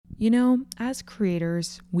As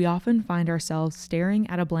creators, we often find ourselves staring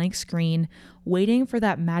at a blank screen, waiting for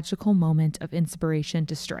that magical moment of inspiration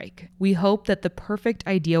to strike. We hope that the perfect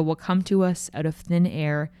idea will come to us out of thin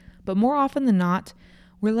air, but more often than not,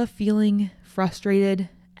 we're left feeling frustrated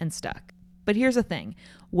and stuck. But here's the thing,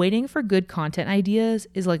 waiting for good content ideas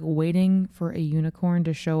is like waiting for a unicorn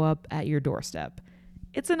to show up at your doorstep.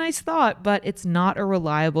 It's a nice thought, but it's not a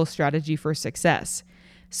reliable strategy for success.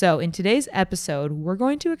 So in today's episode, we're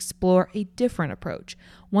going to explore a different approach,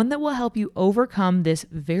 one that will help you overcome this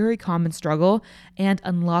very common struggle and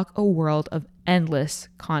unlock a world of endless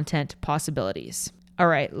content possibilities. All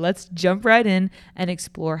right, let's jump right in and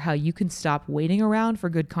explore how you can stop waiting around for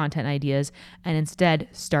good content ideas and instead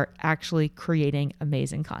start actually creating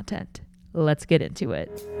amazing content. Let's get into it.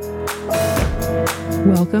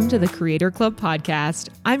 Welcome to the Creator Club podcast.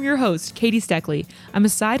 I'm your host, Katie Steckley. I'm a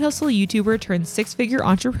side hustle YouTuber turned six-figure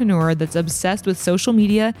entrepreneur that's obsessed with social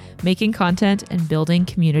media, making content, and building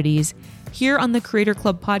communities. Here on the Creator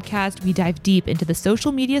Club podcast, we dive deep into the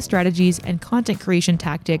social media strategies and content creation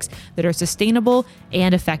tactics that are sustainable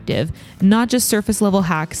and effective, not just surface-level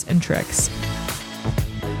hacks and tricks.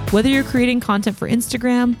 Whether you're creating content for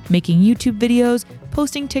Instagram, making YouTube videos,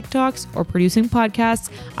 posting TikToks, or producing podcasts,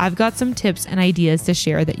 I've got some tips and ideas to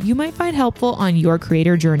share that you might find helpful on your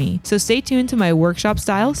creator journey. So stay tuned to my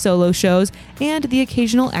workshop-style solo shows and the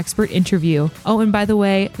occasional expert interview. Oh, and by the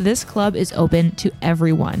way, this club is open to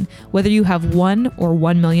everyone. Whether you have 1 or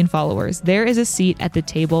 1 million followers, there is a seat at the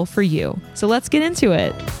table for you. So let's get into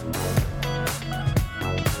it.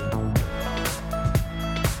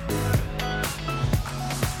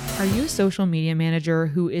 Are you a social media manager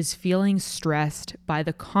who is feeling stressed by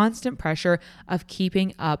the constant pressure of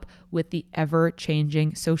keeping up with the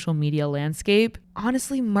ever-changing social media landscape?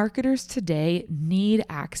 Honestly, marketers today need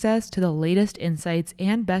access to the latest insights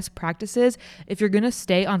and best practices if you're going to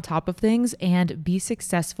stay on top of things and be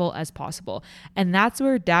successful as possible. And that's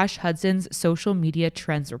where Dash Hudson's Social Media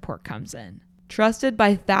Trends Report comes in. Trusted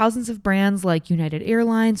by thousands of brands like United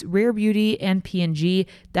Airlines, Rare Beauty, and P&G,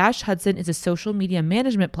 Dash Hudson is a social media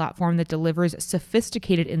management platform that delivers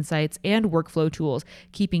sophisticated insights and workflow tools,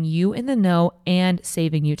 keeping you in the know and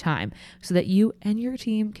saving you time so that you and your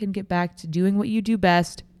team can get back to doing what you do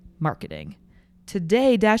best, marketing.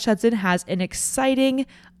 Today, Dash Hudson has an exciting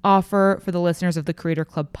offer for the listeners of the Creator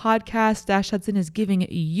Club podcast. Dash Hudson is giving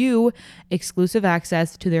you exclusive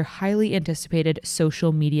access to their highly anticipated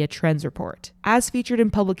social media trends report. As featured in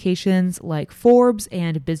publications like Forbes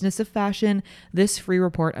and Business of Fashion, this free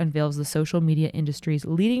report unveils the social media industry's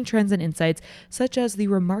leading trends and insights, such as the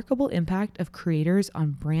remarkable impact of creators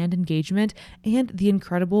on brand engagement and the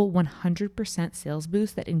incredible 100% sales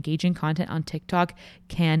boost that engaging content on TikTok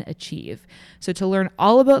can achieve. So to learn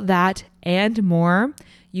all about that and more,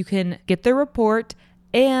 you can get the report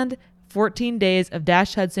and 14 days of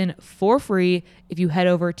Dash Hudson for free if you head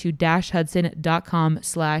over to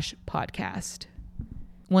dashhudson.com/podcast.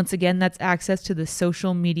 Once again, that's access to the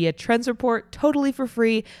social media trends report totally for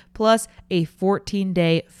free, plus a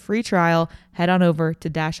 14-day free trial. Head on over to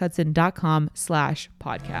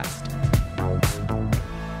dashhudson.com/podcast.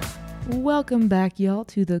 Welcome back, y'all,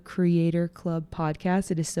 to the Creator Club podcast.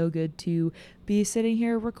 It is so good to be sitting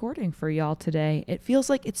here recording for y'all today. It feels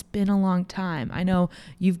like it's been a long time. I know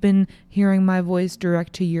you've been hearing my voice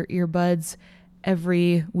direct to your earbuds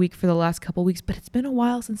every week for the last couple weeks, but it's been a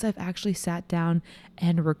while since I've actually sat down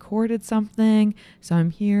and recorded something. So I'm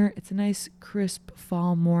here. It's a nice crisp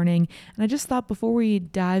fall morning. And I just thought before we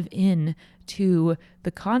dive in to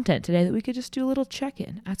the content today that we could just do a little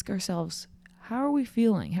check-in, ask ourselves, how are we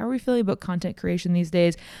feeling? How are we feeling about content creation these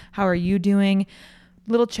days? How are you doing?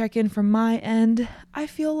 Little check-in from my end. I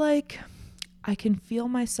feel like I can feel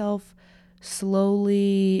myself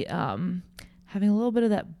slowly having a little bit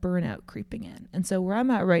of that burnout creeping in. And so where I'm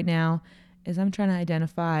at right now is I'm trying to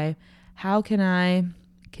identify how can I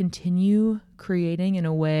continue creating in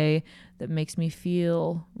a way that makes me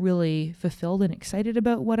feel really fulfilled and excited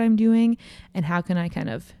about what I'm doing, and how can I kind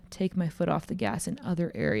of take my foot off the gas in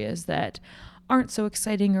other areas that aren't so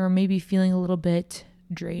exciting or maybe feeling a little bit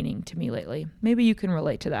draining to me lately. Maybe you can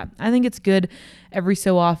relate to that. I think it's good every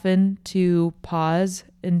so often to pause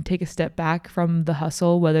and take a step back from the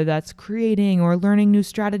hustle, whether that's creating or learning new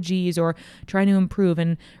strategies or trying to improve,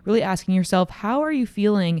 and really asking yourself, how are you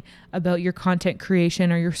feeling about your content creation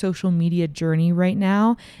or your social media journey right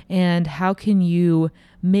now? And how can you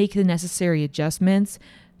make the necessary adjustments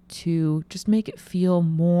to just make it feel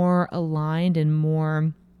more aligned and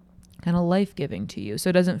more kind of life-giving to you, so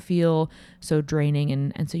it doesn't feel so draining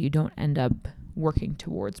and so you don't end up working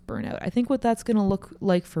towards burnout. I think what that's going to look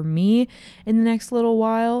like for me in the next little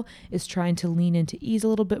while is trying to lean into ease a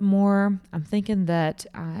little bit more. I'm thinking that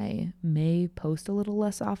I may post a little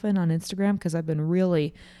less often on Instagram because I've been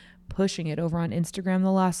really pushing it over on Instagram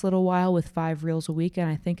the last little while with 5 reels a week, and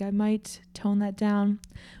I think I might tone that down.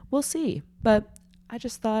 We'll see. But I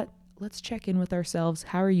just thought, let's check in with ourselves.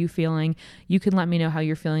 How are you feeling? You can let me know how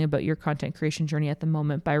you're feeling about your content creation journey at the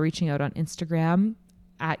moment by reaching out on Instagram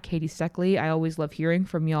at Katie Steckley. I always love hearing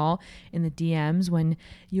from y'all in the DMs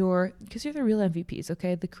because you're the real MVPs,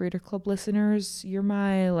 okay? The Creator Club listeners, you're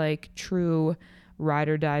my true ride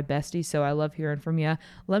or die bestie. So I love hearing from you.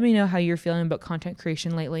 Let me know how you're feeling about content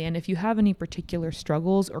creation lately. And if you have any particular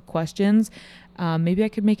struggles or questions, maybe I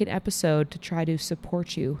could make an episode to try to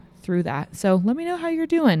support you through that. So let me know how you're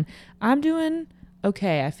doing. I'm doing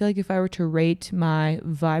okay. I feel like if I were to rate my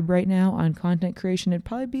vibe right now on content creation, it'd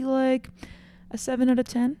probably be like a 7 out of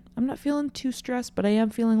 10. I'm not feeling too stressed, but I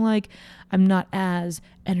am feeling like I'm not as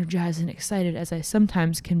energized and excited as I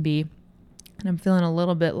sometimes can be. And I'm feeling a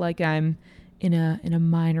little bit like I'm in a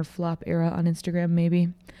minor flop era on Instagram maybe.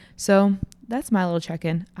 So that's my little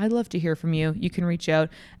check-in. I'd love to hear from you. You can reach out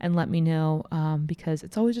and let me know because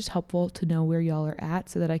it's always just helpful to know where y'all are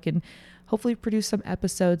at so that I can hopefully produce some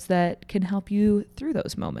episodes that can help you through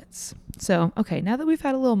those moments. So, okay, now that we've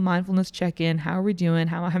had a little mindfulness check-in, how are we doing,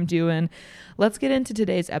 how I'm doing, let's get into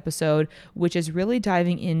today's episode, which is really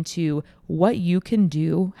diving into what you can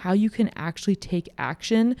do, how you can actually take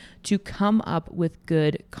action to come up with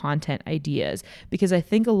good content ideas. Because I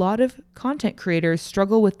think a lot of content creators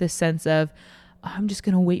struggle with this sense of, oh, I'm just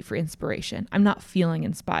going to wait for inspiration. I'm not feeling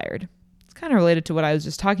inspired. Kind of related to what I was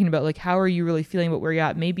just talking about, like how are you really feeling about where you're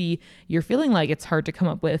at? Maybe you're feeling like it's hard to come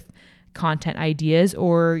up with content ideas,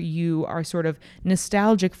 or you are sort of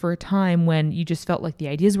nostalgic for a time when you just felt like the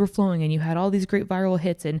ideas were flowing and you had all these great viral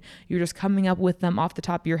hits and you're just coming up with them off the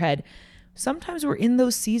top of your head. Sometimes we're in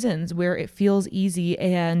those seasons where it feels easy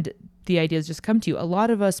and the ideas just come to you. A lot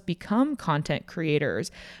of us become content creators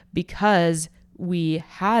because we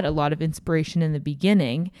had a lot of inspiration in the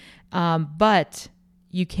beginning, but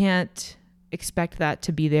you can't expect that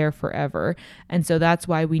to be there forever. And so that's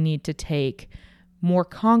why we need to take more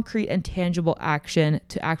concrete and tangible action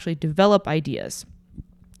to actually develop ideas.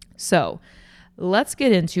 So let's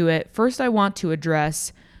get into it. First, I want to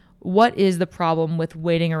address what is the problem with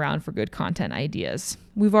waiting around for good content ideas.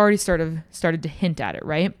 We've already started to hint at it,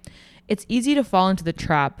 right? It's easy to fall into the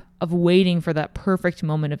trap of waiting for that perfect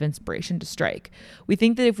moment of inspiration to strike. We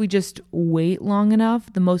think that if we just wait long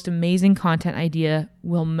enough, the most amazing content idea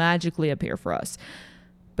will magically appear for us.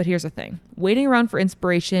 But here's the thing. Waiting around for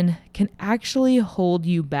inspiration can actually hold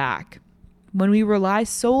you back. When we rely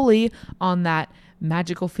solely on that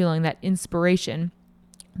magical feeling, that inspiration,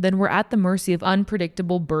 then we're at the mercy of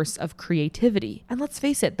unpredictable bursts of creativity. And let's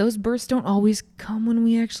face it, those bursts don't always come when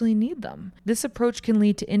we actually need them. This approach can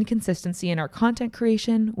lead to inconsistency in our content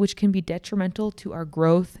creation, which can be detrimental to our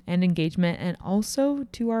growth and engagement and also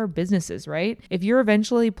to our businesses, right? If you're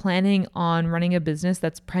eventually planning on running a business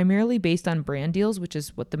that's primarily based on brand deals, which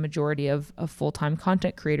is what the majority of full-time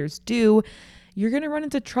content creators do, you're going to run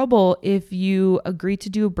into trouble if you agree to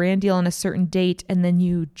do a brand deal on a certain date and then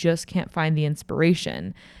you just can't find the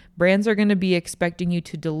inspiration. Brands are going to be expecting you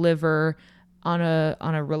to deliver on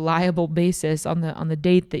a reliable basis on the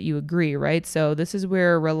date that you agree, right? So this is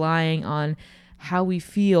where relying on how we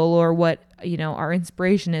feel or what, our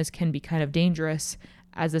inspiration is can be kind of dangerous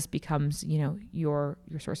as this becomes, your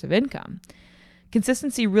source of income.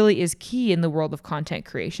 Consistency really is key in the world of content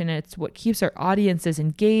creation. And it's what keeps our audiences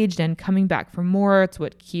engaged and coming back for more. It's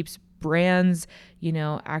what keeps brands,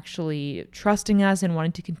 actually trusting us and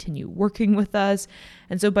wanting to continue working with us.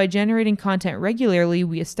 And so by generating content regularly,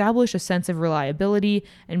 we establish a sense of reliability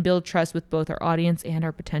and build trust with both our audience and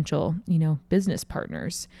our potential, business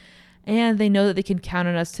partners. And they know that they can count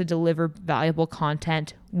on us to deliver valuable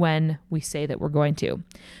content when we say that we're going to.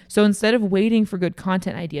 So instead of waiting for good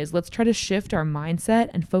content ideas, let's try to shift our mindset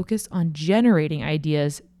and focus on generating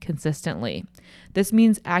ideas consistently. This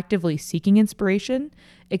means actively seeking inspiration,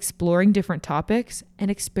 exploring different topics, and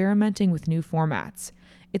experimenting with new formats.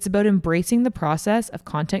 It's about embracing the process of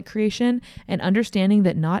content creation and understanding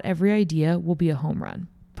that not every idea will be a home run.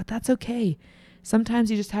 But that's okay. Sometimes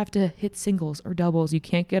you just have to hit singles or doubles. You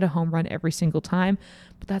can't get a home run every single time,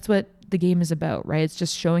 but that's what the game is about, right? It's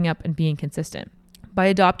just showing up and being consistent. By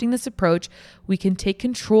adopting this approach, we can take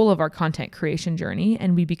control of our content creation journey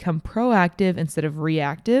and we become proactive instead of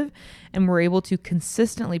reactive, and we're able to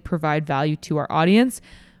consistently provide value to our audience,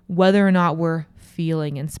 whether or not we're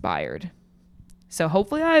feeling inspired. So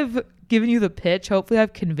hopefully I've given you the pitch. Hopefully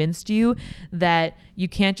I've convinced you that you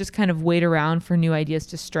can't just kind of wait around for new ideas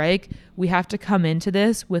to strike. We have to come into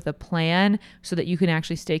this with a plan so that you can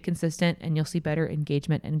actually stay consistent, and you'll see better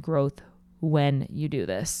engagement and growth when you do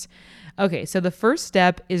this. Okay, so the first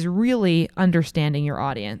step is really understanding your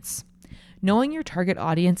audience. Knowing your target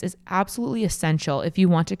audience is absolutely essential if you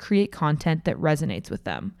want to create content that resonates with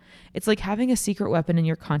them. It's like having a secret weapon in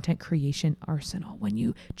your content creation arsenal. When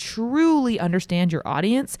you truly understand your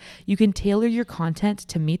audience, you can tailor your content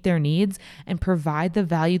to meet their needs and provide the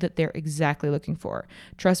value that they're exactly looking for.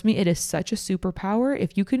 Trust me, it is such a superpower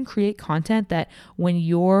if you can create content that when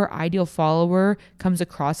your ideal follower comes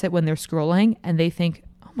across it when they're scrolling and they think,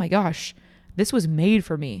 oh my gosh, this was made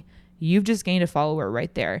for me. You've just gained a follower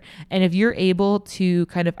right there. And if you're able to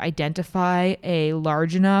kind of identify a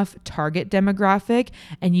large enough target demographic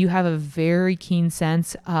and you have a very keen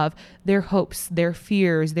sense of their hopes, their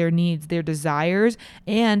fears, their needs, their desires,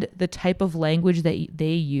 and the type of language that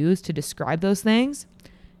they use to describe those things,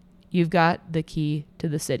 you've got the key to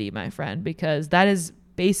the city, my friend, because that is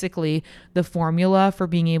basically the formula for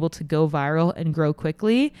being able to go viral and grow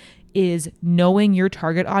quickly, is knowing your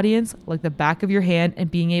target audience like the back of your hand and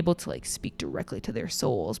being able to like speak directly to their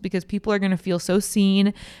souls, because people are going to feel so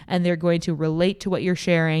seen and they're going to relate to what you're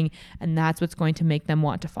sharing, and that's what's going to make them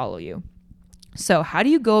want to follow you. So how do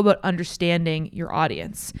you go about understanding your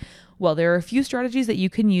audience? Well, there are a few strategies that you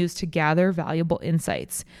can use to gather valuable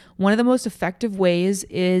insights. One of the most effective ways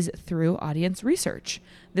is through audience research.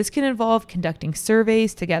 This can involve conducting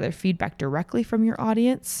surveys to gather feedback directly from your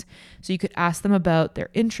audience. So you could ask them about their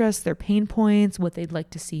interests, their pain points, what they'd like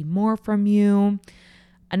to see more from you.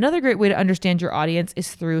 Another great way to understand your audience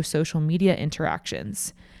is through social media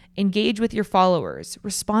interactions. Engage with your followers,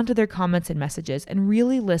 respond to their comments and messages, and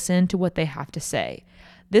really listen to what they have to say.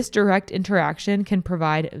 This direct interaction can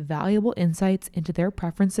provide valuable insights into their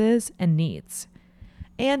preferences and needs.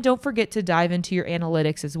 And don't forget to dive into your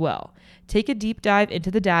analytics as well. Take a deep dive into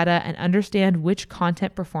the data and understand which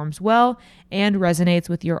content performs well and resonates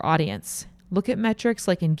with your audience. Look at metrics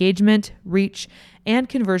like engagement, reach, and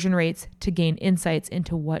conversion rates to gain insights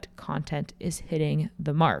into what content is hitting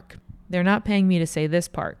the mark. They're not paying me to say this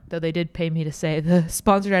part, though they did pay me to say the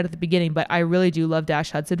sponsored ad at the beginning, but I really do love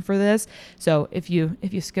Dash Hudson for this. So if you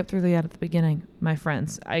skip through the ad at the beginning, my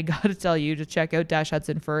friends, I got to tell you to check out Dash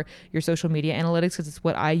Hudson for your social media analytics, because it's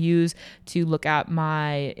what I use to look at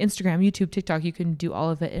my Instagram, YouTube, TikTok. You can do all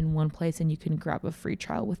of it in one place, and you can grab a free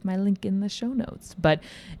trial with my link in the show notes. But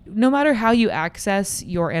no matter how you access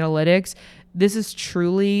your analytics, this is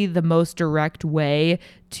truly the most direct way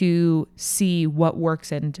to see what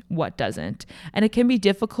works and what doesn't. And it can be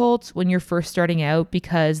difficult when you're first starting out,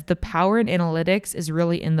 because the power in analytics is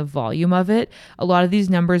really in the volume of it. A lot of these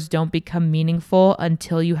numbers don't become meaningful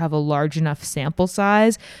until you have a large enough sample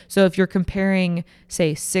size. So if you're comparing,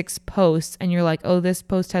 say, 6 posts and you're like, oh, this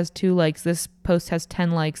post has 2 likes, this post has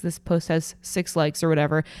 10 likes, this post has 6 likes or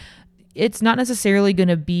whatever, it's not necessarily going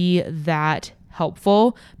to be that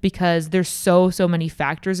helpful, because there's so many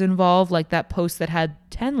factors involved. Like that post that had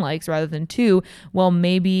 10 likes rather than 2, well,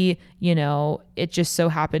 maybe, it just so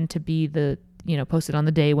happened to be the posted on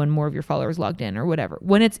the day when more of your followers logged in or whatever.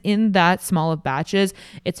 When it's in that small of batches,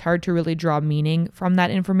 it's hard to really draw meaning from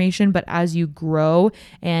that information. But as you grow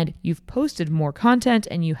and you've posted more content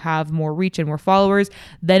and you have more reach and more followers,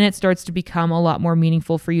 then it starts to become a lot more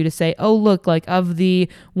meaningful for you to say, oh, look, like of the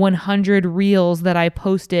 100 reels that I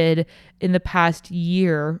posted in the past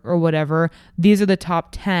year or whatever, these are the top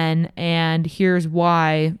 10, and here's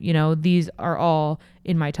why, these are all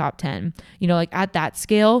in my top 10. Like at that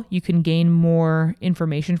scale, you can gain more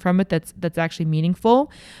information from it that's actually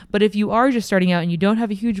meaningful. But if you are just starting out and you don't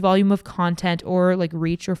have a huge volume of content or like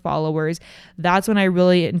reach or followers, that's when I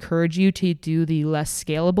really encourage you to do the less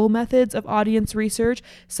scalable methods of audience research,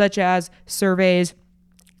 such as surveys,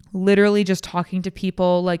 literally just talking to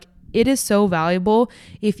people. Like, it is so valuable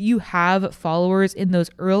if you have followers in those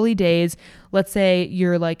early days. Let's say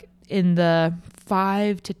you're like in the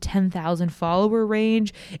 5,000 to 10,000 follower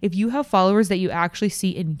range. If you have followers that you actually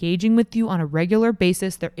see engaging with you on a regular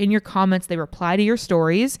basis, they're in your comments, they reply to your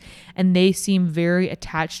stories, and they seem very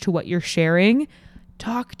attached to what you're sharing,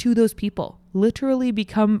 talk to those people. Literally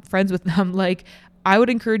become friends with them. Like, I would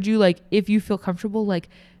encourage you, like, if you feel comfortable, like,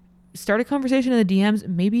 start a conversation in the DMs,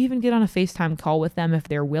 maybe even get on a FaceTime call with them if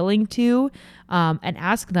they're willing to, and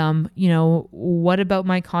ask them, what about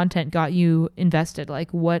my content got you invested? Like,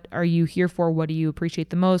 what are you here for? What do you appreciate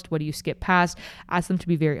the most? What do you skip past? Ask them to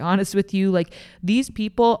be very honest with you. Like, these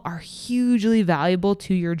people are hugely valuable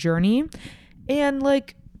to your journey. And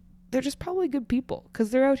like, they're just probably good people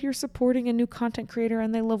because they're out here supporting a new content creator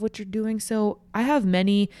and they love what you're doing. So I have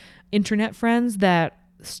many internet friends that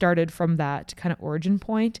started from that kind of origin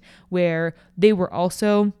point where they were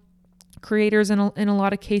also creators in a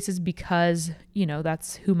lot of cases because,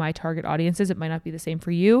 that's who my target audience is. It might not be the same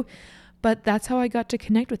for you, but that's how I got to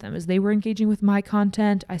connect with them, is they were engaging with my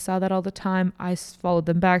content. I saw that all the time. I followed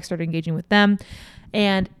them back, started engaging with them.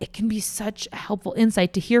 And it can be such a helpful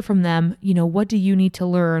insight to hear from them. What do you need to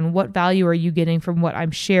learn? What value are you getting from what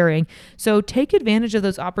I'm sharing? So take advantage of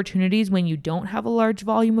those opportunities when you don't have a large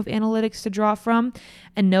volume of analytics to draw from,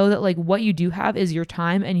 and know that what you do have is your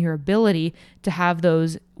time and your ability to have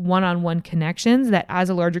those one-on-one connections that as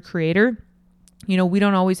a larger creator, we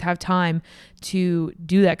don't always have time to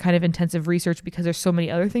do that kind of intensive research because there's so many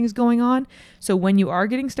other things going on. So when you are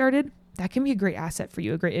getting started, that can be a great asset for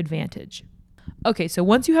you, a great advantage. Okay, so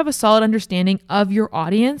once you have a solid understanding of your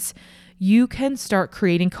audience, you can start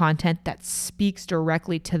creating content that speaks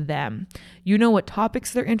directly to them. You know what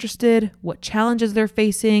topics they're interested, what challenges they're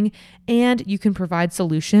facing, and you can provide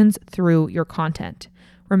solutions through your content.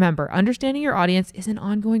 Remember, understanding your audience is an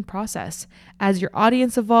ongoing process. As your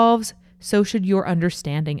audience evolves, so should your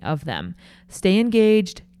understanding of them. Stay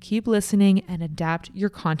engaged, keep listening, and adapt your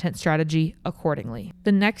content strategy accordingly.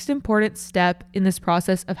 The next important step in this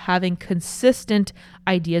process of having consistent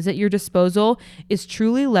ideas at your disposal is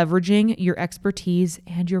truly leveraging your expertise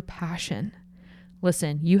and your passion.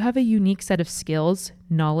 Listen, you have a unique set of skills,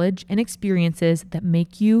 knowledge, and experiences that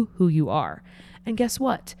make you who you are. And guess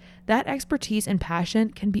what? That expertise and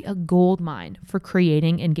passion can be a gold mine for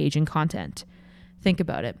creating engaging content. Think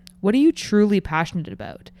about it. What are you truly passionate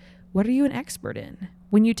about? What are you an expert in?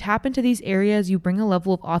 When you tap into these areas, you bring a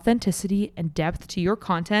level of authenticity and depth to your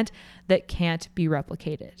content that can't be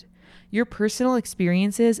replicated. Your personal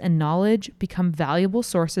experiences and knowledge become valuable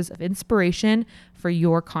sources of inspiration for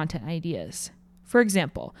your content ideas. For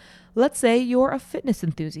example, let's say you're a fitness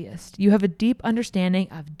enthusiast. You have a deep understanding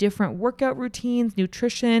of different workout routines,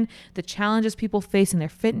 nutrition, the challenges people face in their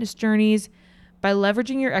fitness journeys. By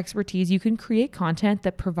leveraging your expertise, you can create content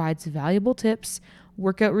that provides valuable tips,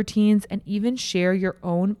 workout routines, and even share your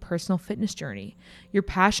own personal fitness journey. Your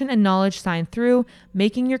passion and knowledge shine through,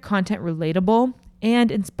 making your content relatable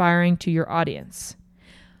and inspiring to your audience.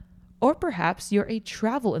 Or perhaps you're a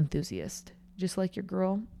travel enthusiast, just like your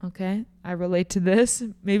girl, okay? I relate to this.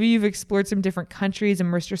 Maybe you've explored some different countries,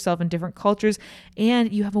 immersed yourself in different cultures,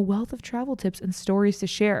 and you have a wealth of travel tips and stories to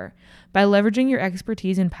share. By leveraging your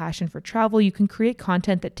expertise and passion for travel, you can create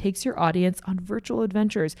content that takes your audience on virtual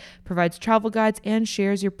adventures, provides travel guides, and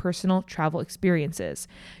shares your personal travel experiences.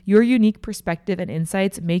 Your unique perspective and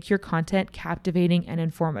insights make your content captivating and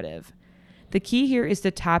informative. The key here is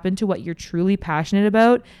to tap into what you're truly passionate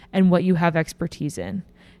about and what you have expertise in.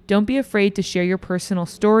 Don't be afraid to share your personal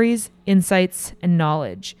stories, insights, and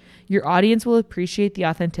knowledge. Your audience will appreciate the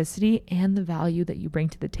authenticity and the value that you bring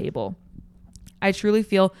to the table. I truly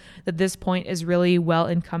feel that this point is really well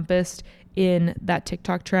encompassed in that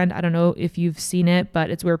TikTok trend. I don't know if you've seen it, but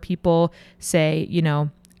it's where people say,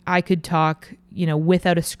 I could talk,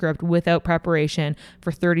 without a script, without preparation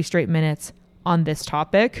for 30 straight minutes on this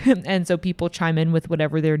topic. And so people chime in with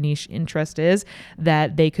whatever their niche interest is,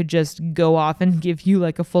 that they could just go off and give you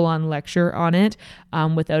like a full-on lecture on it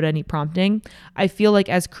without any prompting. I feel like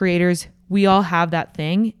as creators, we all have that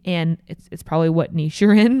thing, and it's probably what niche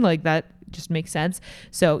you're in, like that just makes sense.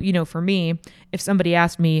 So, for me, if somebody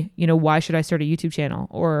asked me, why should I start a YouTube channel,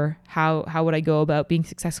 or how would I go about being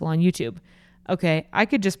successful on YouTube? Okay, I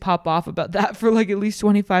could just pop off about that for like at least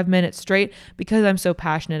 25 minutes straight because I'm so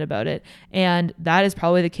passionate about it. And that is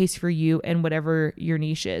probably the case for you and whatever your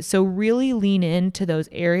niche is. So really lean into those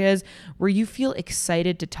areas where you feel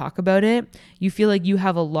excited to talk about it. You feel like you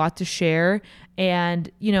have a lot to share. And,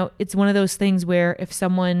 it's one of those things where if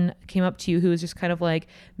someone came up to you who is just kind of like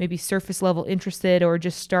maybe surface level interested or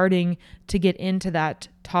just starting to get into that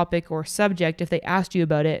topic or subject, if they asked you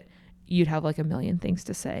about it, you'd have like a million things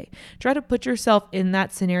to say. Try to put yourself in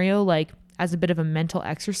that scenario, like as a bit of a mental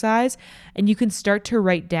exercise, and you can start to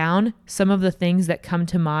write down some of the things that come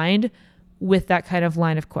to mind with that kind of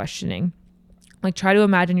line of questioning. Like try to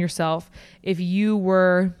imagine yourself if you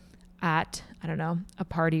were at, a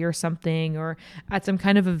party or something, or at some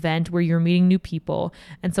kind of event where you're meeting new people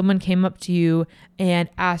and someone came up to you and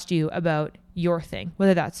asked you about your thing,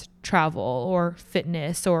 whether that's travel or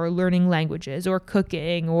fitness or learning languages or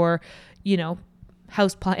cooking or,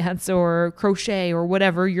 houseplants or crochet or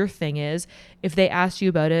whatever your thing is. If they asked you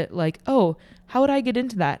about it, like, oh, how would I get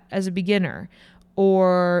into that as a beginner?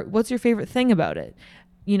 Or what's your favorite thing about it?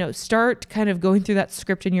 start kind of going through that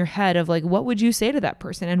script in your head of like, what would you say to that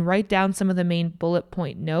person, and write down some of the main bullet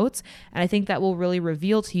point notes. And I think that will really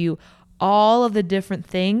reveal to you all of the different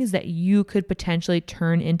things that you could potentially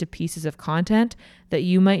turn into pieces of content that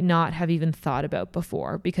you might not have even thought about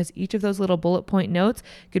before, because each of those little bullet point notes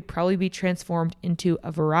could probably be transformed into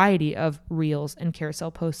a variety of reels and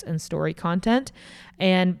carousel posts and story content.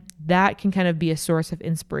 And that can kind of be a source of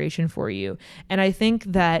inspiration for you. And I think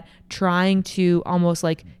that trying to almost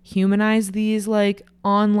like humanize these like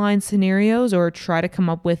online scenarios, or try to come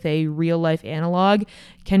up with a real life analog,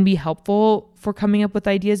 can be helpful for coming up with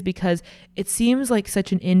ideas, because it seems like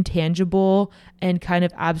such an intangible and kind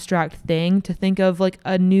of abstract thing to think of, like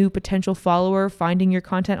a new potential follower finding your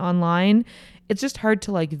content online. It's just hard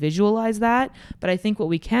to like visualize that. But I think what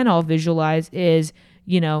we can all visualize is,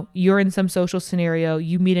 you're in some social scenario,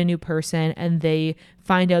 you meet a new person and they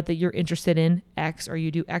find out that you're interested in X, or you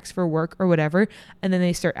do X for work or whatever, and then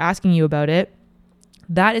they start asking you about it.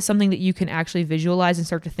 That is something that you can actually visualize and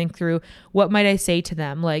start to think through, what might I say to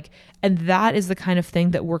them? And that is the kind of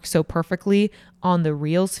thing that works so perfectly on the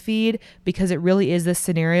Reels feed, because it really is this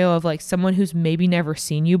scenario of like someone who's maybe never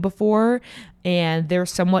seen you before and they're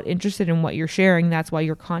somewhat interested in what you're sharing. That's why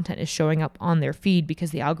your content is showing up on their feed, because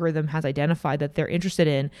the algorithm has identified that they're interested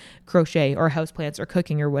in crochet or houseplants or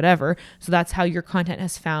cooking or whatever. So that's how your content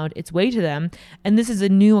has found its way to them. And this is a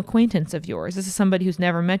new acquaintance of yours. This is somebody who's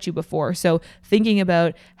never met you before. So thinking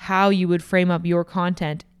about how you would frame up your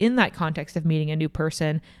content in that context of meeting a new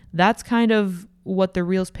person, that's kind of what the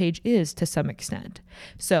Reels page is to some extent.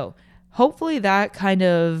 So hopefully that kind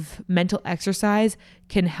of mental exercise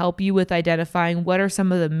can help you with identifying what are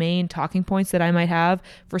some of the main talking points that I might have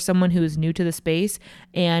for someone who is new to the space.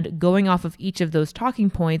 And going off of each of those talking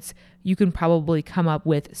points, you can probably come up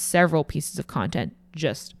with several pieces of content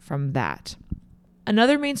just from that.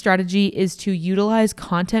 Another main strategy is to utilize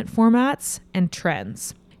content formats and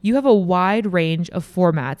trends. You have a wide range of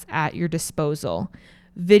formats at your disposal: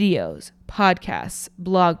 videos, podcasts,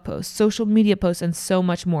 blog posts, social media posts, and so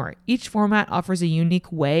much more. Each format offers a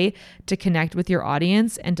unique way to connect with your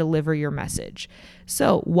audience and deliver your message.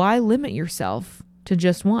 So why limit yourself to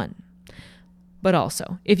just one? But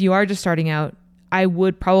also, if you are just starting out, I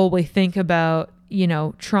would probably think about,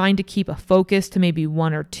 trying to keep a focus to maybe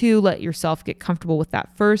one or two. Let yourself get comfortable with that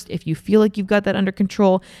first. If you feel like you've got that under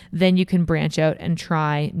control, then you can branch out and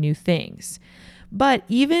try new things. But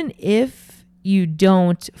even if you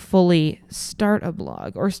don't fully start a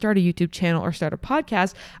blog or start a YouTube channel or start a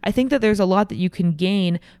podcast, I think that there's a lot that you can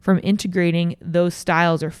gain from integrating those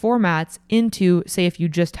styles or formats into, say, if you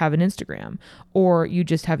just have an Instagram or you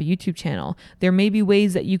just have a YouTube channel. There may be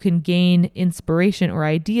ways that you can gain inspiration or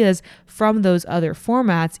ideas from those other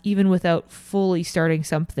formats, even without fully starting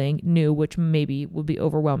something new, which maybe will be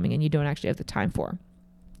overwhelming and you don't actually have the time for.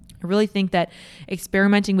 I really think that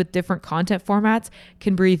experimenting with different content formats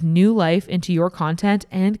can breathe new life into your content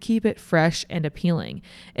and keep it fresh and appealing.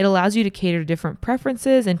 It allows you to cater to different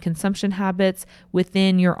preferences and consumption habits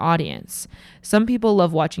within your audience. Some people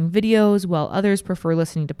love watching videos, while others prefer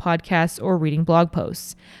listening to podcasts or reading blog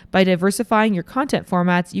posts. By diversifying your content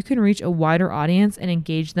formats, you can reach a wider audience and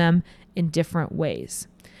engage them in different ways.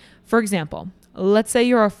 For example, let's say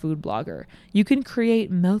you're a food blogger. You can create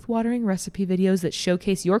mouth-watering recipe videos that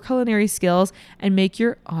showcase your culinary skills and make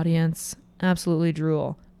your audience absolutely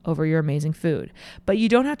drool over your amazing food. But you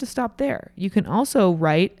don't have to stop there. You can also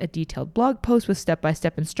write a detailed blog post with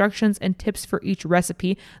step-by-step instructions and tips for each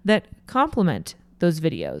recipe that complement those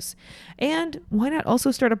videos. And why not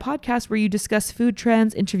also start a podcast where you discuss food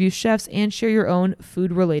trends, interview chefs, and share your own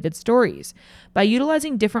food-related stories? By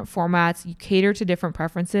utilizing different formats, you cater to different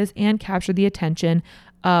preferences and capture the attention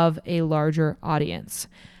of a larger audience.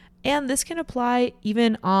 And this can apply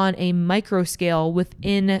even on a micro scale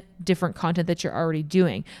within different content that you're already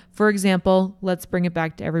doing. For example, let's bring it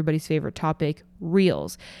back to everybody's favorite topic,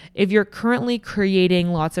 Reels. If you're currently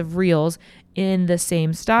creating lots of Reels in the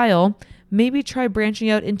same style, maybe try branching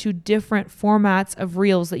out into different formats of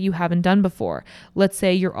Reels that you haven't done before. Let's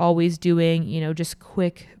say you're always doing, just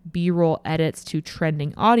quick B-roll edits to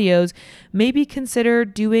trending audios. Maybe consider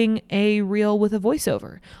doing a Reel with a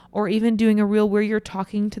voiceover, or even doing a Reel where you're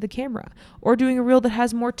talking to the camera, or doing a Reel that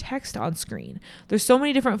has more text on screen. There's so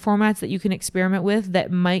many different formats that you can experiment with that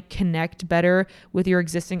might connect better with your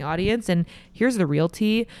existing audience. And here's the real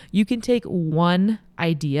tea. You can take one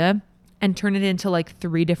idea and turn it into like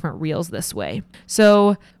 3 different Reels this way.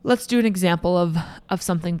 So let's do an example of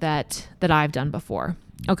something that I've done before.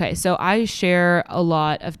 Okay, so I share a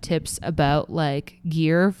lot of tips about like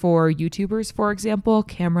gear for YouTubers, for example,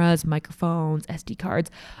 cameras, microphones, SD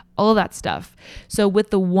cards, all of that stuff. So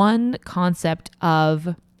with the one concept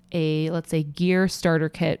of a, let's say, gear starter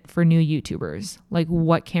kit for new YouTubers, like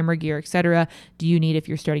what camera gear, etc., do you need if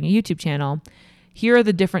you're starting a YouTube channel? Here are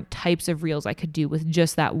the different types of reels I could do with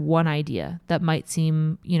just that one idea that might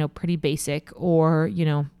seem, pretty basic or,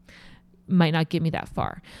 might not get me that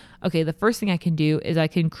far. Okay, the first thing I can do is I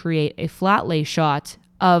can create a flat lay shot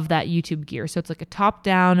of that YouTube gear. So it's like a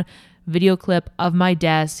top-down video clip of my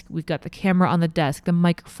desk. We've got the camera on the desk, the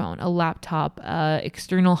microphone, a laptop,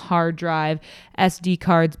 external hard drive, SD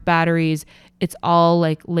cards, batteries. It's all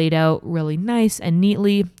like laid out really nice and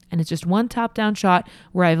neatly. And it's just one top-down shot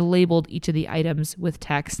where I've labeled each of the items with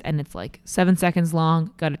text, and it's like 7 seconds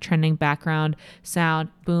long, got a trending background, sound,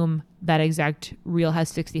 boom. That exact reel has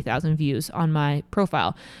 60,000 views on my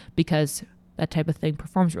profile because that type of thing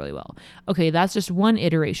performs really well. Okay, that's just one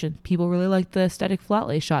iteration. People really like the static flat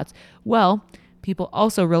lay shots. Well, people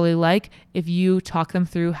also really like if you talk them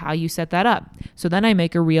through how you set that up. So then I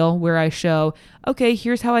make a reel where I show, okay,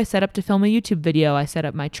 here's how I set up to film a YouTube video. I set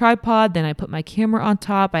up my tripod, then I put my camera on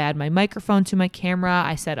top, I add my microphone to my camera,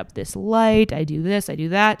 I set up this light, I do this, I do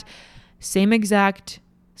that. Same exact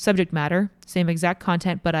subject matter, same exact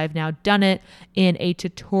content, but I've now done it in a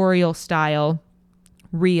tutorial style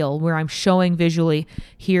reel where I'm showing visually,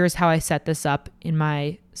 here's how I set this up in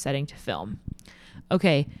my setting to film.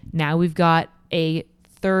 Okay, now we've got a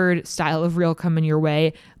third style of reel coming your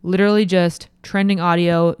way, literally just trending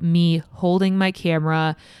audio, me holding my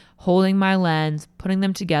camera, holding my lens, putting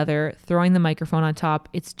them together, throwing the microphone on top.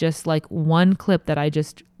 It's just like one clip that I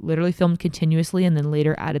just literally filmed continuously and then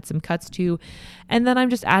later added some cuts to. And then I'm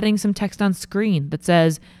just adding some text on screen that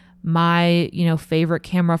says my, favorite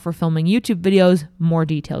camera for filming YouTube videos, more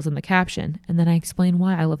details in the caption. And then I explain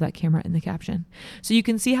why I love that camera in the caption. So you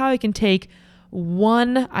can see how I can take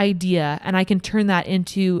one idea and I can turn that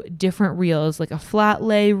into different reels, like a flat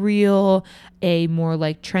lay reel, a more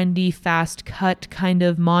like trendy fast cut kind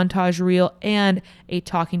of montage reel, and a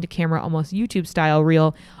talking to camera almost YouTube style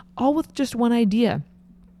reel, all with just one idea.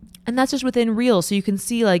 And that's just within Reels. So you can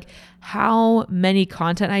see like how many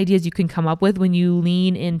content ideas you can come up with when you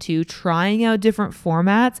lean into trying out different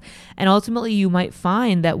formats. And ultimately you might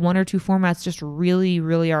find that one or two formats just really,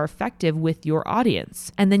 really are effective with your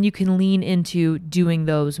audience. And then you can lean into doing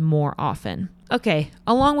those more often. Okay,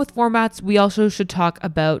 along with formats, we also should talk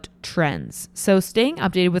about trends. So staying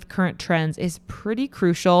updated with current trends is pretty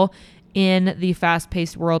crucial in the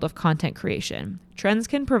fast-paced world of content creation. Trends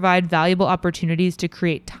can provide valuable opportunities to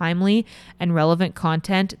create timely and relevant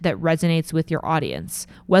content that resonates with your audience.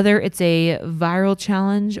 Whether it's a viral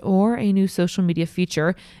challenge or a new social media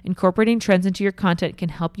feature, incorporating trends into your content can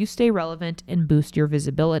help you stay relevant and boost your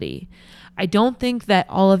visibility. I don't think that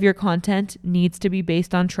all of your content needs to be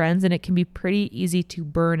based on trends, and it can be pretty easy to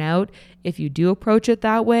burn out if you do approach it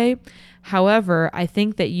that way. However, I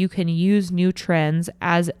think that you can use new trends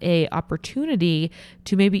as an opportunity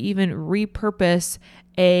to maybe even repurpose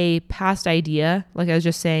a past idea. Like I was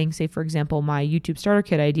just saying, say for example, my YouTube starter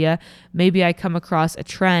kit idea, maybe I come across a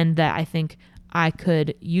trend that I think I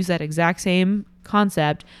could use that exact same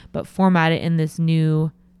concept, but format it in this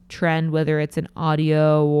new trend, whether it's an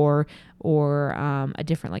audio or a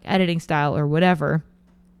different like editing style or whatever.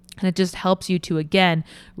 And it just helps you to, again,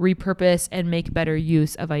 repurpose and make better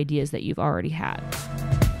use of ideas that you've already had.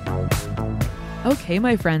 Okay,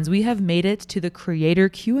 my friends, we have made it to the Creator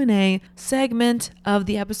Q&A segment of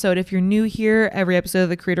the episode. If you're new here, every episode of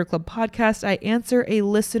the Creator Club podcast, I answer a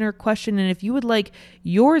listener question. And if you would like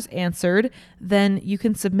yours answered, then you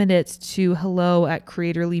can submit it to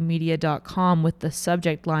hello@creatorlymedia.com with the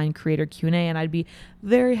subject line Creator Q&A, and I'd be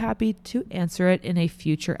very happy to answer it in a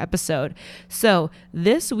future episode. So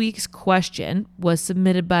this week's question was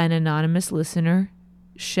submitted by an anonymous listener.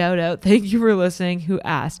 Shout out, thank you for listening, who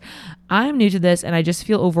asked, I'm new to this and I just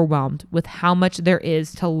feel overwhelmed with how much there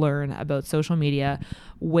is to learn about social media.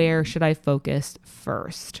 Where should I focus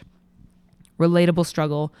first? Relatable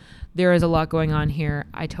struggle. There is a lot going on here.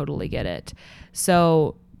 I totally get it.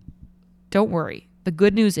 So don't worry. The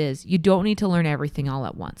good news is you don't need to learn everything all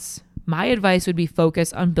at once. My advice would be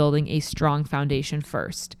focus on building a strong foundation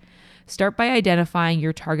first. Start by identifying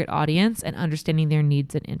your target audience and understanding their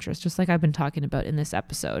needs and interests, just like I've been talking about in this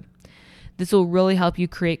episode. This will really help you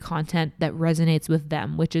create content that resonates with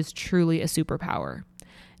them, which is truly a superpower.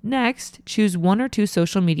 Next, choose one or two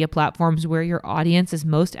social media platforms where your audience is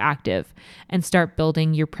most active and start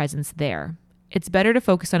building your presence there. It's better to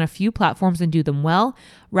focus on a few platforms and do them well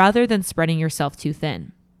rather than spreading yourself too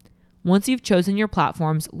thin. Once you've chosen your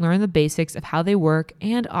platforms, learn the basics of how they work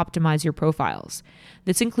and optimize your profiles.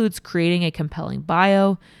 This includes creating a compelling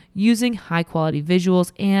bio, using high-quality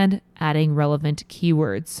visuals, and adding relevant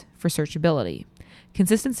keywords for searchability.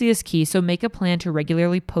 Consistency is key, so make a plan to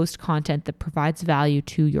regularly post content that provides value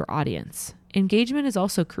to your audience. Engagement is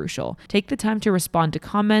also crucial. Take the time to respond to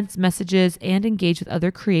comments, messages, and engage with other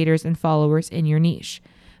creators and followers in your niche.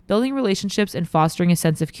 Building relationships and fostering a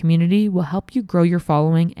sense of community will help you grow your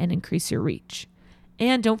following and increase your reach.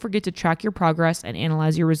 And don't forget to track your progress and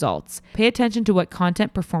analyze your results. Pay attention to what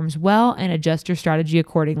content performs well and adjust your strategy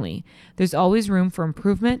accordingly. There's always room for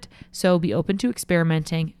improvement, so be open to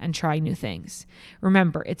experimenting and trying new things.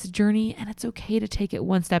 Remember, it's a journey and it's okay to take it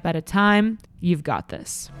one step at a time. You've got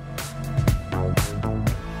this.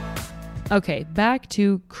 Okay, back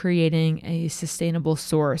to creating a sustainable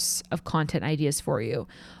source of content ideas for you.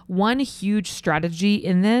 One huge strategy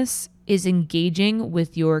in this is engaging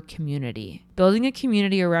with your community. Building a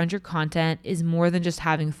community around your content is more than just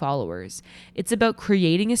having followers. It's about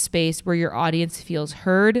creating a space where your audience feels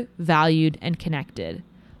heard, valued, and connected.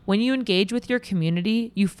 When you engage with your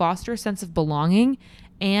community, you foster a sense of belonging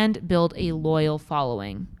and build a loyal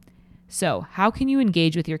following. So, how can you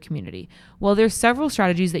engage with your community? Well, there's several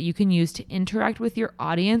strategies that you can use to interact with your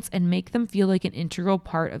audience and make them feel like an integral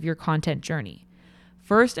part of your content journey.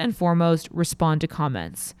 First and foremost, respond to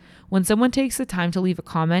comments. When someone takes the time to leave a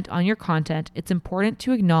comment on your content, it's important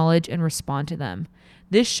to acknowledge and respond to them.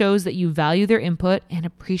 This shows that you value their input and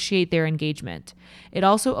appreciate their engagement. It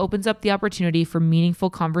also opens up the opportunity for meaningful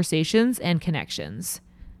conversations and connections.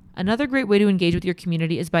 Another great way to engage with your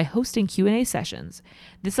community is by hosting Q&A sessions.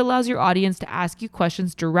 This allows your audience to ask you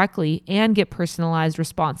questions directly and get personalized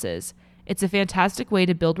responses. It's a fantastic way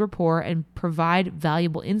to build rapport and provide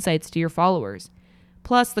valuable insights to your followers.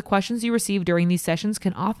 Plus, the questions you receive during these sessions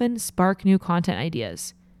can often spark new content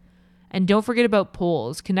ideas. And don't forget about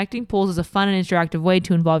polls. Connecting polls is a fun and interactive way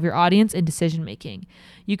to involve your audience in decision making.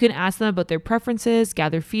 You can ask them about their preferences,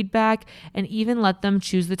 gather feedback, and even let them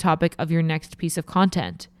choose the topic of your next piece of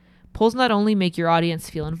content. Polls not only make your audience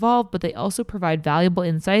feel involved, but they also provide valuable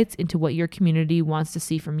insights into what your community wants to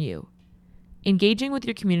see from you. Engaging with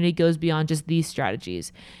your community goes beyond just these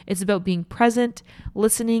strategies. It's about being present,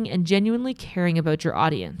 listening, and genuinely caring about your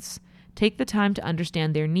audience. Take the time to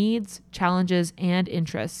understand their needs, challenges, and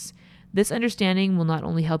interests. This understanding will not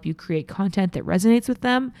only help you create content that resonates with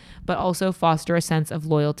them, but also foster a sense of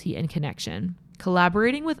loyalty and connection.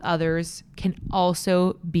 Collaborating with others can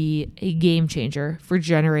also be a game changer for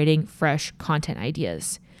generating fresh content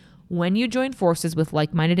ideas. When you join forces with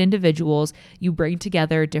like-minded individuals, you bring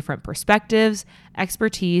together different perspectives,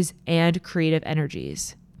 expertise, and creative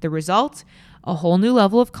energies. The result? A whole new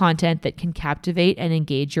level of content that can captivate and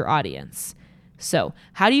engage your audience. So,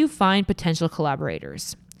 how do you find potential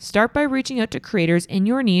collaborators? Start by reaching out to creators in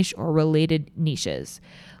your niche or related niches.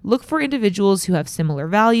 Look for individuals who have similar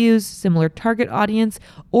values, similar target audience,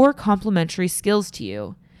 or complementary skills to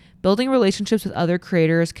you. Building relationships with other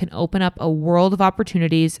creators can open up a world of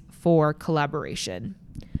opportunities for collaboration.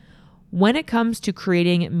 When it comes to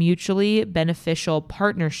creating mutually beneficial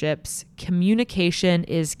partnerships, communication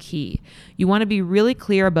is key. You want to be really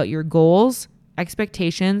clear about your goals,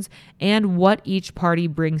 expectations, and what each party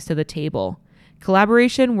brings to the table.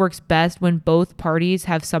 Collaboration works best when both parties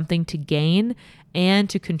have something to gain and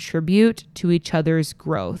to contribute to each other's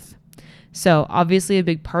growth. So obviously a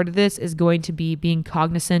big part of this is going to be being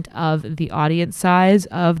cognizant of the audience size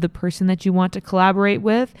of the person that you want to collaborate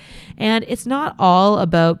with. And it's not all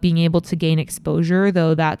about being able to gain exposure,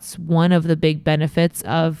 though that's one of the big benefits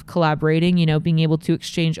of collaborating, being able to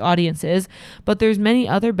exchange audiences. But there's many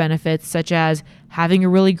other benefits, such as having a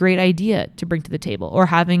really great idea to bring to the table or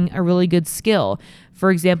having a really good skill.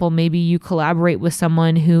 For example, maybe you collaborate with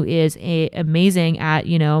someone who is amazing at,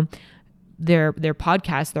 their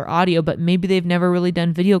podcast, their audio, but maybe they've never really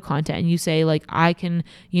done video content, and you say I can,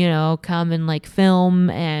 come and film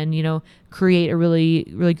and, create a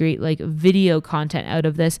really, really great video content out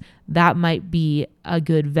of this. That might be a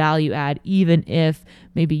good value add, even if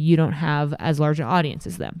maybe you don't have as large an audience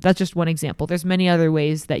as them. That's just one example. There's many other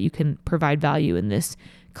ways that you can provide value in this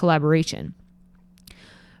collaboration.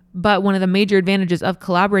 But one of the major advantages of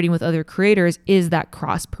collaborating with other creators is that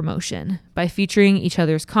cross promotion. By featuring each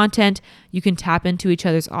other's content, you can tap into each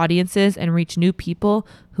other's audiences and reach new people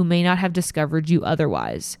who may not have discovered you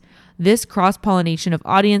otherwise. This cross-pollination of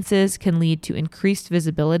audiences can lead to increased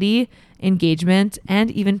visibility, engagement,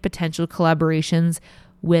 and even potential collaborations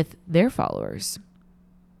with their followers.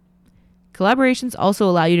 Collaborations also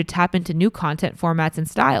allow you to tap into new content formats and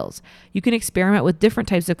styles. You can experiment with different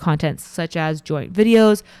types of content, such as joint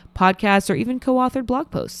videos, podcasts, or even co-authored blog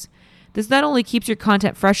posts. This not only keeps your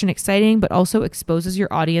content fresh and exciting, but also exposes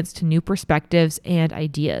your audience to new perspectives and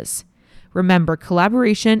ideas. Remember,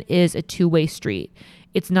 collaboration is a two-way street.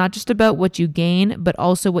 It's not just about what you gain, but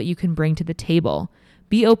also what you can bring to the table.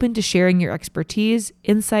 Be open to sharing your expertise,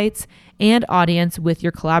 insights, and audience with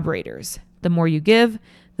your collaborators. The more you give,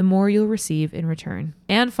 the more you'll receive in return.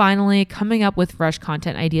 And finally, coming up with fresh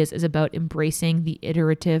content ideas is about embracing the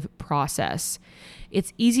iterative process.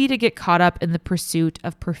 It's easy to get caught up in the pursuit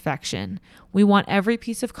of perfection. We want every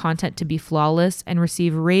piece of content to be flawless and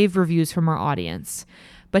receive rave reviews from our audience.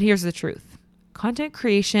 But here's the truth. Content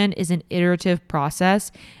creation is an iterative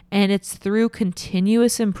process, and it's through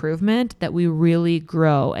continuous improvement that we really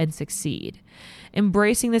grow and succeed.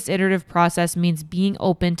 Embracing this iterative process means being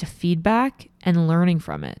open to feedback and learning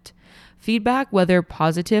from it. Feedback, whether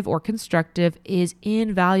positive or constructive, is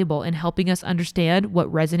invaluable in helping us understand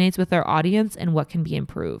what resonates with our audience and what can be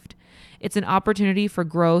improved. It's an opportunity for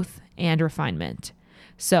growth and refinement.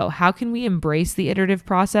 So, how can we embrace the iterative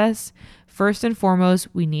process? First and foremost,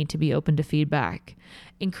 we need to be open to feedback.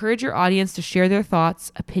 Encourage your audience to share their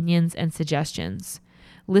thoughts, opinions, and suggestions.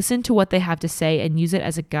 Listen to what they have to say and use it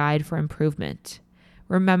as a guide for improvement.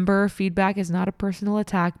 Remember, feedback is not a personal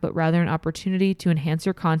attack, but rather an opportunity to enhance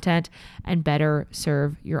your content and better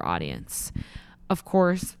serve your audience. Of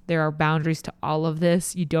course, there are boundaries to all of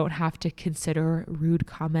this. You don't have to consider rude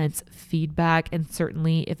comments feedback, and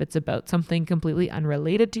certainly if it's about something completely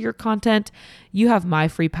unrelated to your content, you have my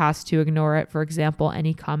free pass to ignore it. For example,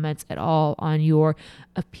 any comments at all on your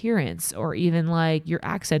appearance or even like your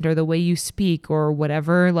accent or the way you speak or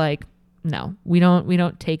whatever, like, no, we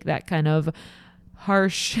don't take that kind of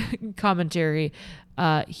harsh commentary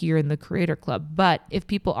here in the Creator Club. But if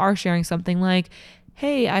people are sharing something like,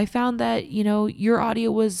 hey, I found that, your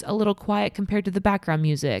audio was a little quiet compared to the background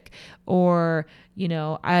music, or,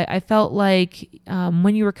 I felt like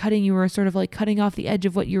when you were cutting, you were sort of like cutting off the edge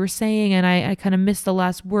of what you were saying, and I kind of missed the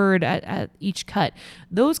last word at each cut.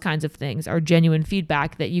 Those kinds of things are genuine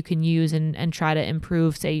feedback that you can use and try to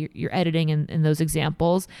improve, say, your editing in those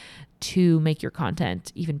examples, to make your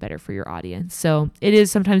content even better for your audience. So it is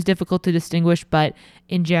sometimes difficult to distinguish, but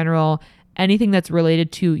in general, anything that's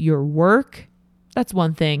related to your work, that's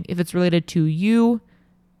one thing. If it's related to you,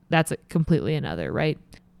 that's completely another, right?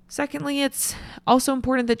 Secondly, it's also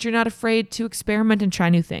important that you're not afraid to experiment and try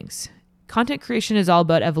new things. Content creation is all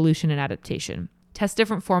about evolution and adaptation. Test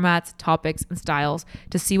different formats, topics, and styles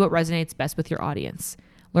to see what resonates best with your audience.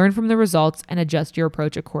 Learn from the results and adjust your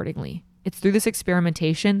approach accordingly. It's through this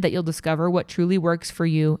experimentation that you'll discover what truly works for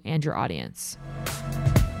you and your audience.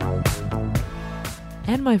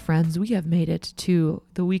 And my friends, we have made it to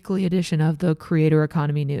the weekly edition of the Creator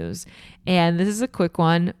Economy News. And this is a quick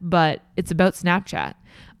one, but it's about Snapchat.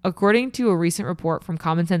 According to a recent report from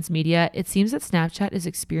Common Sense Media, it seems that Snapchat is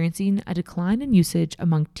experiencing a decline in usage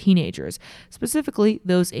among teenagers, specifically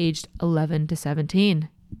those aged 11 to 17.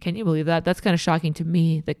 Can you believe that? That's kind of shocking to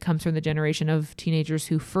me. That comes from the generation of teenagers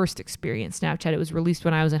who first experienced Snapchat. It was released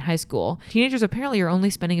when I was in high school. Teenagers apparently are only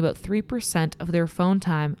spending about 3% of their phone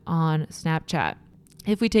time on Snapchat.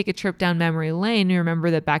 If we take a trip down memory lane, you remember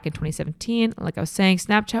that back in 2017, like I was saying,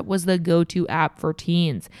 Snapchat was the go-to app for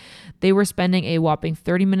teens. They were spending a whopping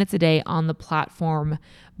 30 minutes a day on the platform,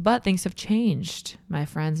 but things have changed, my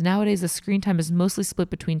friends. Nowadays, the screen time is mostly split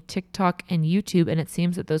between TikTok and YouTube, and it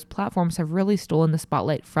seems that those platforms have really stolen the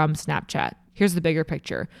spotlight from Snapchat. Here's the bigger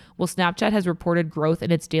picture. While Snapchat has reported growth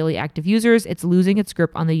in its daily active users, it's losing its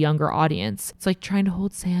grip on the younger audience. It's like trying to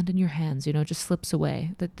hold sand in your hands, just slips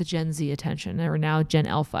away. The Gen Z attention, or now Gen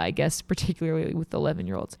Alpha, I guess, particularly with the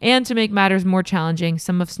 11-year-olds. And to make matters more challenging,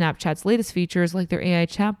 some of Snapchat's latest features, like their AI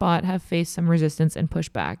chatbot, have faced some resistance and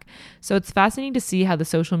pushback. So it's fascinating to see how the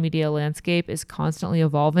social media landscape is constantly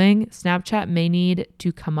evolving. Snapchat may need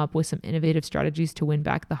to come up with some innovative strategies to win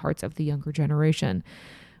back the hearts of the younger generation.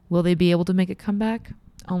 Will they be able to make a comeback?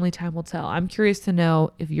 Only time will tell. I'm curious to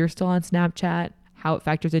know if you're still on Snapchat, how it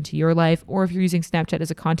factors into your life, or if you're using Snapchat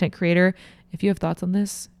as a content creator. If you have thoughts on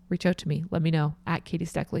this, reach out to me. Let me know at Katie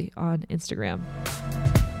Steckley on Instagram.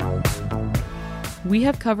 We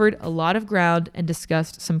have covered a lot of ground and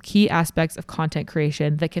discussed some key aspects of content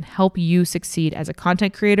creation that can help you succeed as a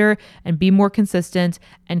content creator and be more consistent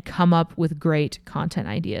and come up with great content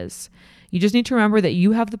ideas. You just need to remember that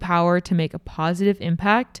you have the power to make a positive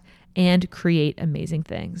impact and create amazing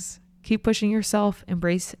things. Keep pushing yourself,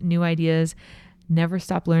 embrace new ideas, never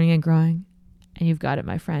stop learning and growing. And you've got it,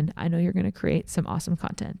 my friend. I know you're going to create some awesome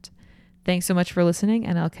content. Thanks so much for listening,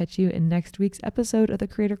 and I'll catch you in next week's episode of the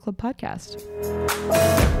Creator Club podcast.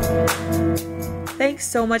 Thanks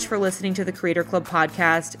Thanks so much for listening to the Creator Club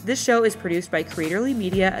podcast. This show is produced by Creatorly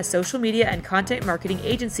Media, a social media and content marketing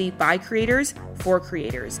agency by creators for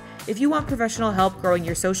creators. If you want professional help growing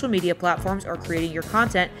your social media platforms or creating your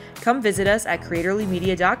content, come visit us at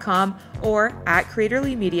creatorlymedia.com or at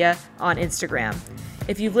creatorlymedia on Instagram.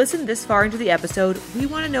 If you've listened this far into the episode, we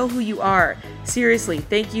want to know who you are. Seriously,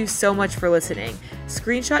 thank you so much for listening.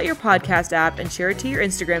 Screenshot your podcast app and share it to your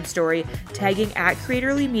Instagram story, tagging at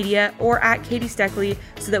Creatorly Media or at Katie Steckley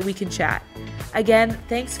so that we can chat. Again,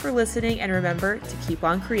 thanks for listening, and remember to keep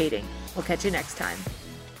on creating. We'll catch you next time.